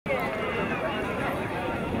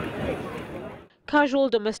Casual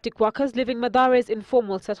domestic workers living Mathare's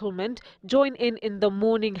informal settlement join in the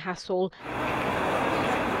morning hustle.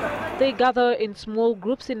 They gather in small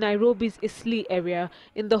groups in Nairobi's Eastleigh area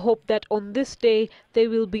in the hope that on this day they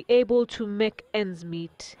will be able to make ends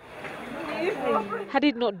meet. Had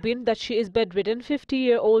it not been that she is bedridden,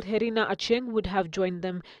 50-year-old Herina Acheng would have joined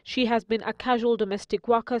them. She has been a casual domestic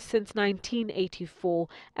worker since 1984,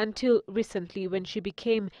 until recently when she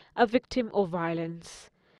became a victim of violence.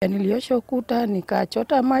 Niliosha ukuta,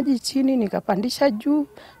 nikachota maji chini, nikapandisha juu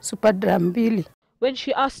super drum mbili. When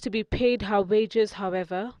she asked to be paid her wages,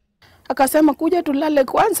 however, akasema kuja tulale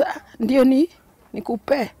kwanza ndio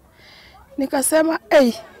nikupe. Nikasema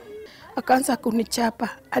akaanza kunichapa.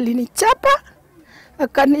 Alinichapa,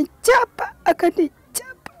 akanichapa.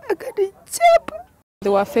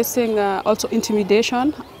 They were facing also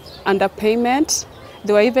intimidation, underpayment.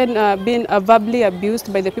 They were even being verbally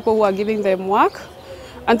abused by the people who are giving them work.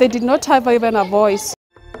 And they did not have even a voice.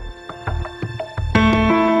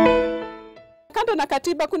 Kando na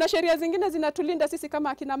katiba, kuna sheria zingine zinatulinda sisi kama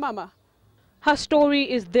akina mama. Her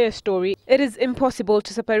story is their story. It is impossible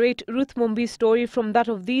to separate Ruth Mumbi's story from that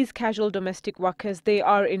of these casual domestic workers. They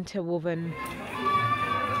are interwoven.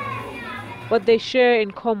 What they share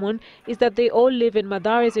in common is that they all live in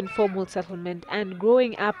Mathare's informal settlement, and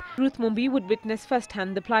growing up, Ruth Mumbi would witness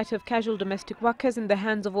firsthand the plight of casual domestic workers in the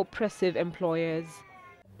hands of oppressive employers.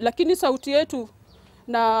 Lakini sauti yetu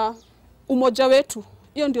na umoja wetu,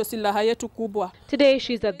 hiyo ndio silaha yetu kubwa. Today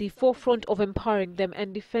she is at the forefront of empowering them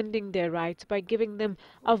and defending their rights by giving them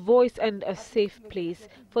a voice and a safe place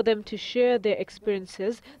for them to share their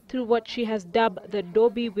experiences through what she has dubbed the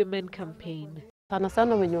Dobi Women Campaign. Sana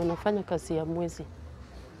sana wenye unafanya kazi ya mwezi.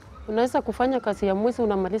 Unaweza kufanya kazi ya mwezi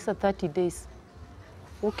unamaliza 30 days.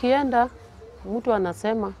 Ukienda mtu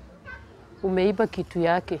anasema umeiba kitu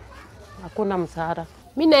yake. Hakuna msahara.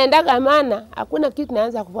 Mimi naendaga maana hakuna kitu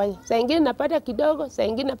naanza kufanya. Saa nyingine napata kidogo, saa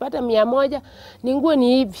nyingine napata 100, ni nguo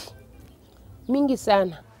ni hivi. Mingi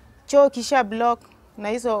sana. Choo kisha block na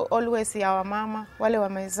hizo always ya wamama wale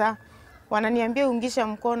wamezaa. Wananiambia ungisha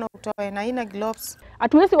mkono utoe na ina gloves.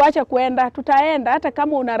 Hatuwezi waacha kuenda, tutaenda hata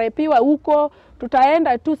kama unarepiwa huko,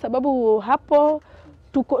 tutaenda tu sababu hapo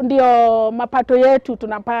ndio mapato yetu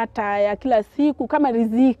tunapata ya kila siku, kama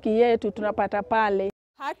riziki yetu tunapata pale.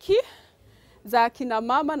 Haki za kina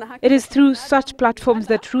mama na haki. It is through such platforms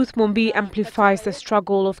that Ruth Mumbi amplifies the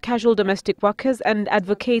struggle of casual domestic workers and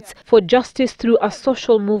advocates for justice through a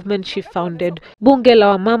social movement she founded, Bunge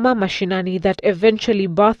la Wamama Mashinani, that eventually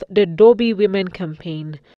birthed the Dobi Women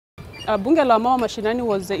Campaign. Bunge la Wamama Mashinani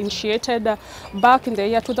was initiated back in the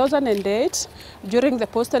year 2008 during the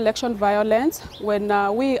post-election violence when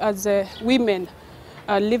we as women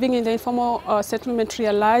living in the informal settlement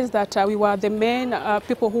realized that we were the main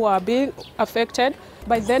people who are being affected.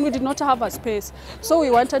 By then we did not have a space. So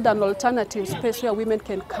we wanted an alternative space where women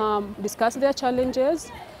can come, discuss their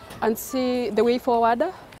challenges and see the way forward.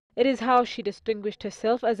 It is how she distinguished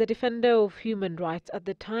herself as a defender of human rights. At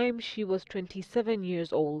the time, she was 27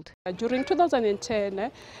 years old. During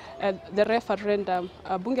 2010, the referendum,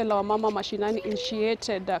 Bunge la Wamama Mashinani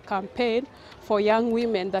initiated a campaign for young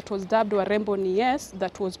women that was dubbed Warembo ni Yes,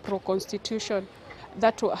 that was pro-constitution.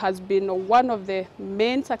 That has been one of the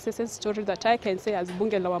main success stories that I can say as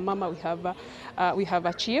Bunge la Wamama we have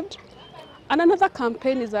achieved. And another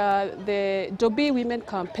campaign is the Dobi Women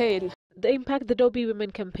Campaign. The impact the Dobi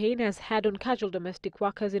Women Campaign has had on casual domestic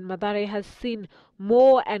workers in Mathare has seen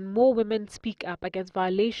more and more women speak up against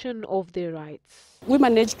violation of their rights. We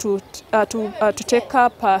managed to take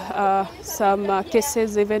up some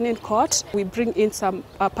cases even in court. We bring in some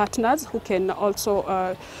partners who can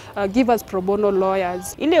also give us pro bono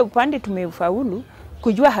lawyers. Ile upande tumefaulu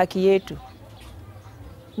kujua haki yetu.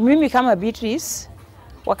 Mimi kama Beatrice,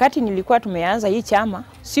 wakati nilikuwa tumeanza hii chama,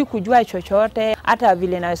 si kujua chochote, hata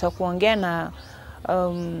vile naweza kuongea na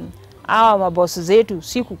hawa mabosi zetu,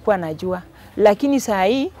 si kukuwa najua. Lakini saa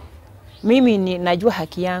hii mimi najua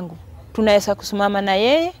haki yangu. Tunaweza kusimama na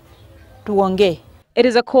yeye tuongee. It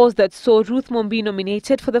is a cause that saw Ruth Mumbi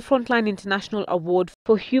nominated for the Frontline International Award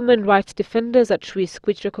for Human Rights Defenders at Risk,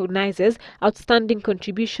 which recognizes outstanding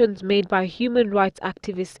contributions made by human rights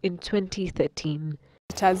activists in 2013.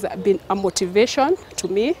 It has been a motivation to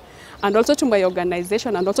me and also to my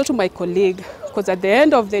organization and also to my colleague, because at the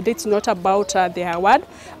end of the day it's not about the award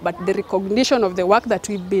but the recognition of the work that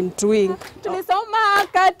we've been doing. Tulisoma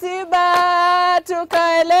katiba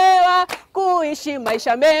tukaelewa kuishi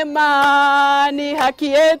maisha mema ni haki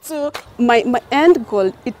yetu. My end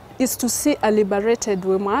goal is to see a liberated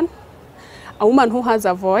woman, a woman who has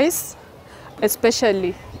a voice,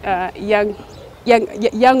 especially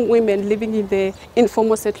young women living in the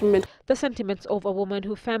informal settlement. The sentiments of a woman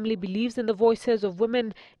who firmly believes in the voices of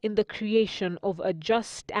women in the creation of a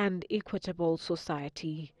just and equitable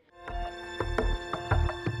society.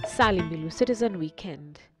 Mbilu, Citizen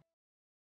Weekend.